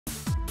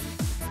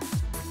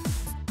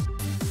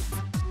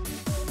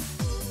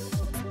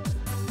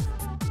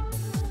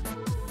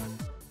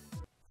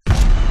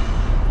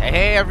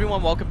Alright, hey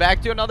everyone, welcome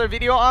back to another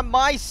video on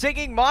My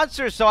Singing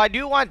Monsters. So I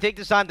do want to take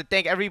this time to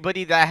thank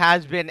everybody that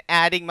has been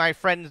adding my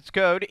friend's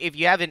code. If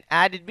you haven't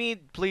added me,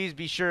 please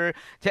be sure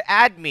to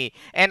add me.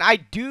 And I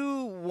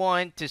do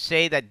want to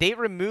say that they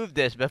removed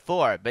this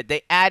before, but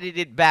they added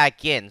it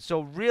back in. So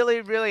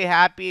really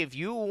happy. If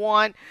you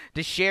want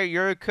to share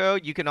your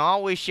code, you can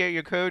always share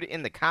your code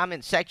in the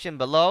comment section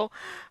below.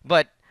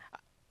 But,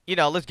 you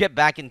know, let's get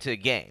back into the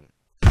game.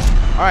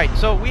 Alright,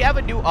 so we have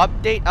a new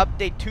update,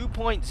 update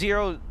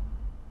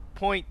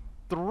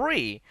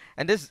 2.0.3,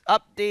 and this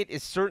update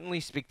is certainly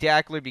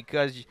spectacular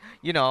because,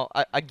 you know,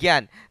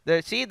 again,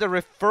 the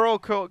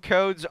referral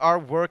codes are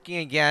working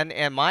again,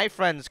 and my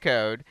friend's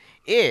code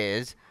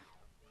is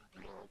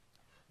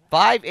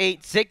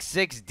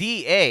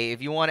 5866DA.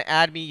 If you want to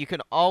add me, you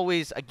can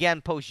always,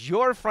 again, post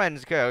your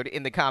friend's code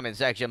in the comment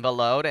section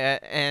below,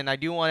 and I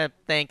do want to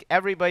thank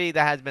everybody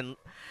that has been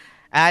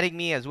adding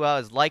me as well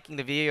as liking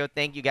the video.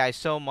 Thank you guys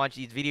so much.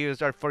 These videos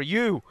are for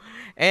you.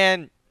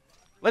 And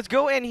let's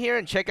go in here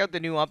and check out the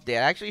new update.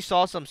 I actually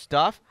saw some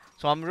stuff,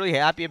 so I'm really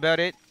happy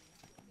about it.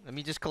 Let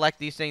me just collect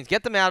these things,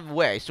 get them out of the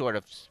way, sort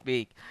of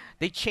speak.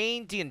 They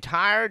changed the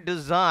entire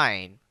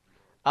design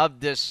of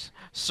this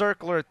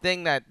circular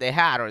thing that they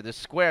had, or the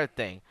square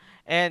thing.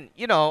 And,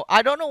 you know,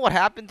 I don't know what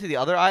happened to the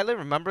other island.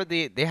 Remember,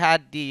 they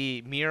had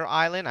the mirror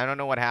island? I don't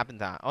know what happened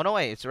to that. Oh, no,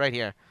 wait, it's right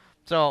here.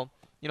 So,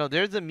 you know,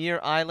 there's a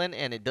mirror island,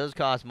 and it does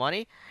cost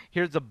money.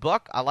 Here's a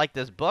book. I like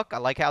this book. I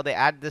like how they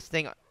add this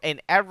thing. In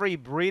every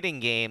breeding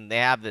game, they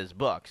have this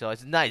book. So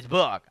it's a nice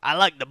book. I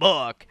like the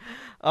book.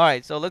 All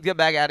right, so let's get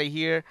back out of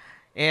here.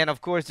 And,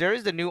 of course, there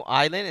is the new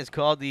island. It's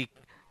called the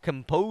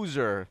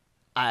Composer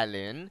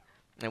Island.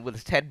 And with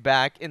his head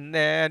back in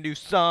there, new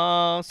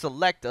song,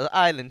 select the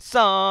island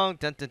song.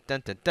 Dun dun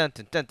dun dun dun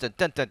dun dun dun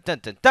dun dun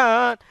dun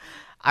dun.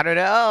 I don't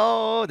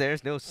know,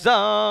 there's no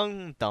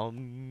song.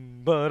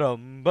 Dum ba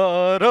dum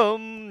ba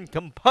dum.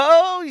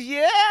 Compose,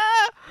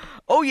 yeah.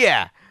 Oh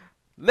yeah.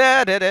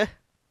 La da da.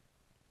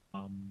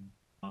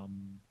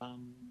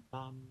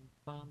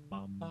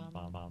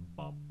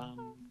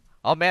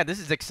 Oh man, this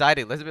is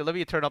exciting. Let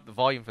me turn up the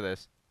volume for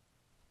this.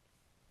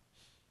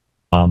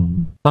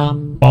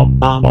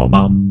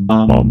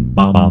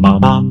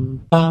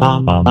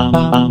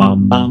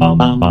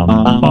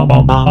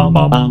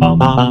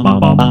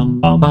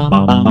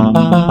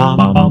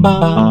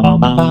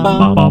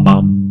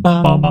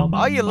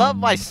 Oh, you love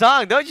my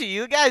song, don't you?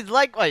 You guys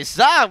like my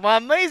song, my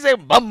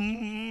amazing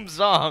bum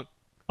song.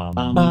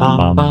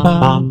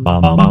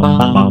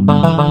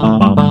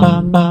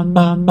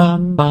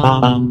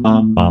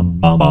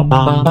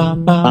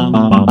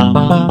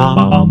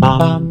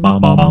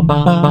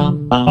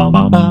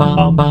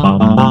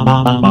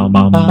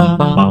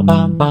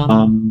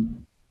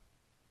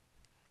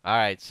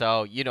 Alright,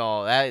 so, you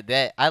know,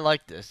 that I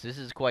like this. This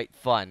is quite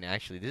fun,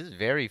 actually. This is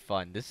very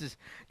fun. This is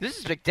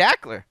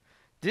spectacular.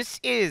 This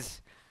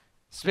is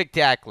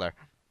spectacular.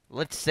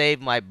 Let's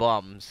save my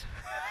bums.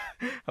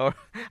 Or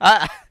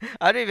I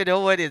don't even know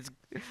what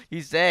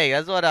he's saying.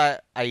 That's what I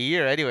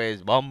hear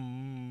anyways.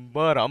 Bum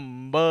ba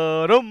dum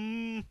ba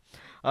dum.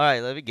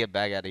 Alright, let me get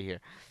back out of here.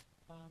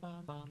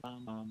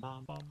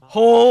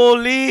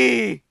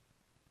 Holy!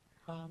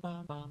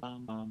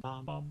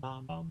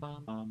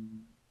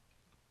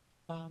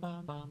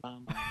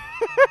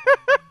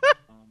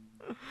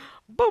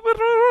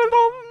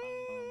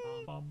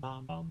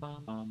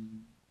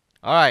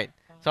 Alright.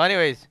 So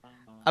anyways,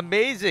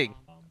 amazing.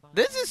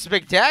 This is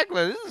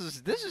spectacular.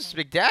 This is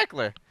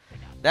spectacular.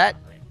 That,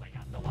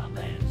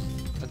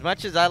 as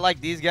much as I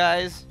like these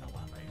guys,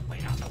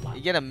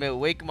 you gotta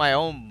wake my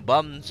own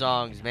bum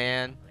songs,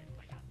 man.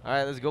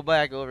 Alright, let's go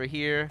back over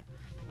here.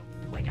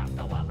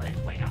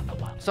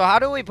 So how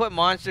do we put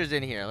monsters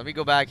in here? Let me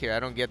go back here. I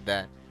don't get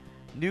that.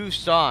 New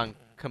song.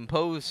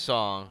 Compose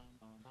song.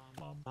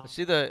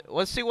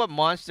 Let's see what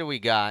monster we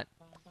got.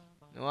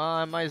 Well,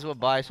 I might as well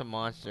buy some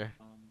monster.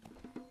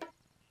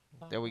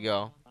 There we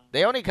go.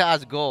 They only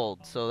cost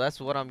gold, so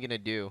that's what I'm gonna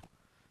do.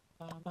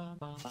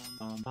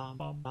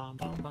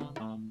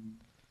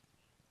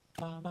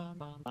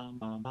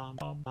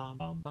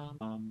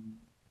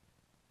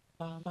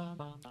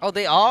 Oh,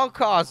 they all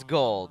cost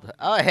gold.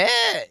 Oh,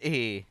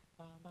 hey!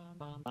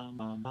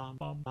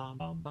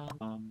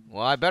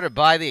 Well, I better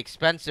buy the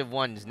expensive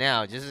ones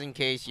now, just in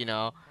case, you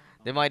know,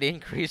 they might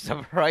increase the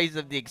price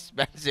of the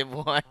expensive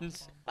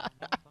ones.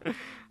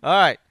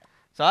 Alright,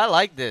 so I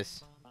like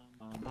this.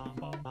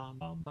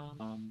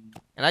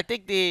 And I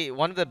think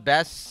one of the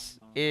best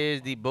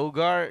is the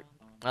Bogart.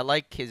 I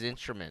like his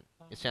instrument.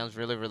 It sounds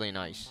really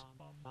nice.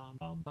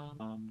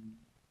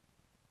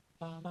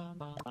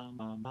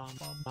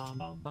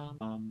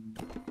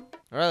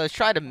 Alright, let's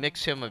try to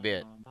mix him a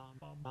bit.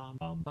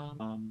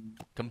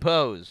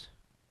 Compose.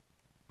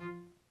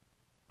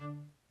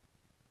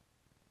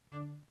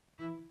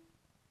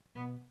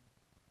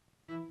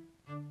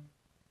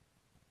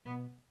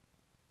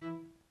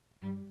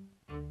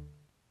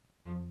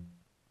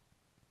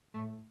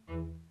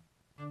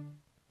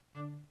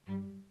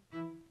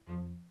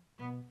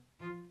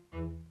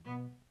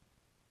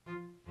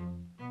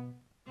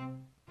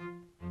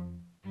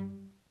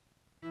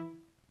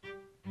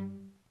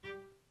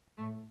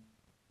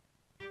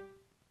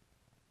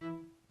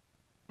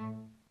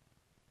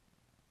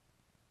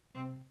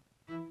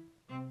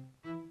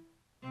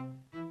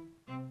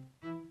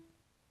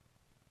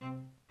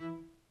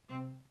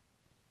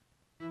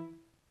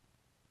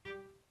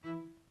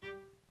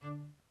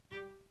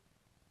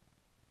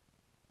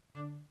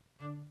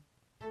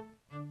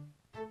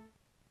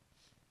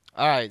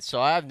 Alright, so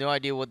I have no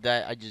idea what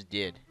that I just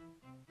did.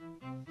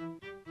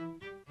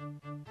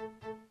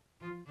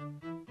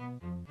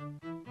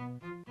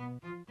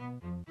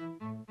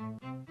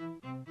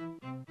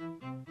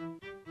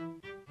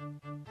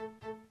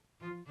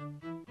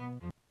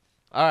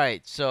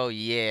 Alright, so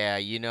yeah,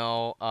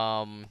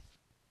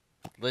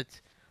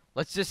 let's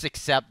let's just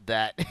accept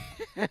that.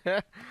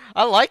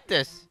 I like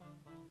this.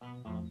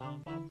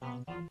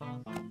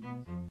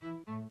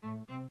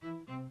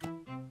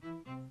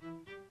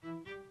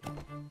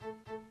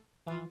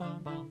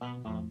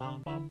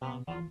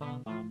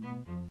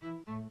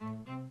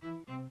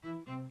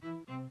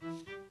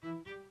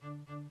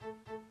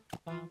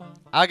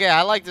 Okay,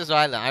 I like this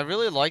island. I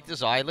really like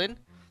this island.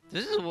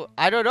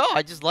 I don't know.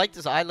 I just like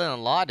this island a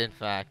lot, in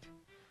fact.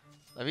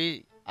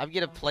 I'm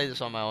gonna play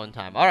this on my own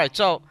time. Alright,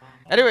 so,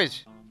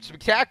 anyways,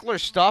 spectacular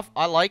stuff.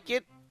 I like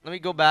it. Let me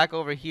go back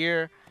over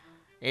here,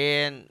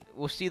 and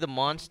we'll see the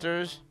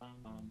monsters.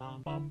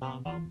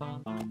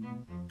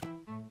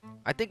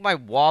 I think my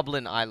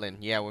Woblin Island.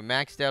 Yeah, we're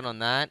maxed out on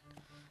that.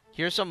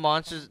 Here's some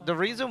monsters. The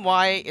reason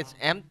why it's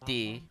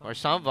empty, or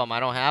some of them, I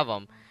don't have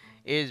them,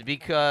 is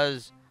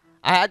because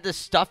I had to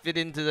stuff it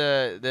into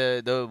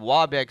the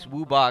Wobex,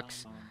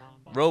 Woobox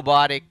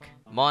robotic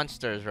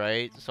monsters,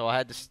 right? So I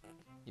had to,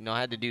 I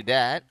had to do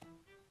that.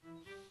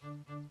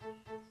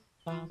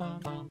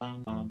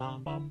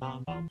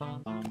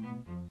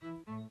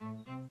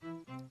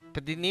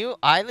 But the new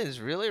island is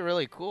really,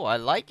 really cool. I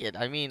like it.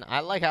 I mean, I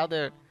like how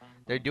they're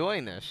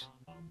doing this.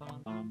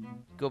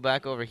 Go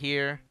back over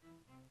here.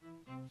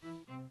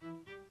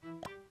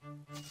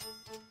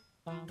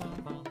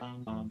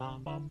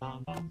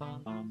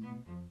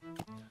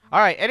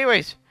 Alright,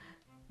 anyways,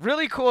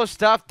 really cool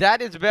stuff.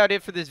 That is about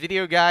it for this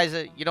video, guys.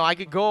 I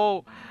could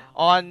go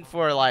on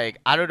for, like,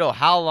 I don't know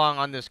how long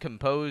on this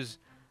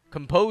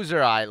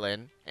composer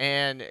island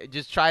and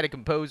just try to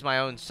compose my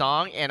own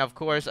song. And, of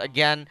course,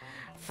 again,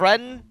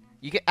 friend,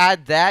 you can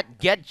add that,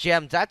 get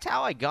gems. That's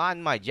how I got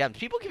my gems.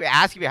 People keep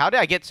asking me, how did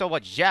I get so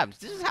much gems?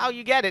 This is how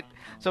you get it.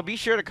 So be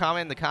sure to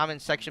comment in the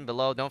comment section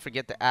below. Don't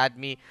forget to add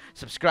me,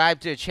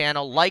 subscribe to the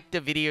channel, like the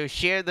video,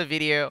 share the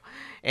video,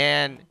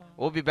 and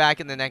we'll be back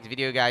in the next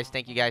video, guys.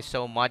 Thank you guys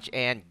so much,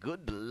 and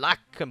good luck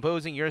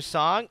composing your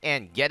song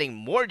and getting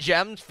more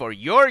gems for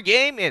your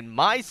game in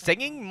My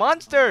Singing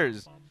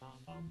Monsters.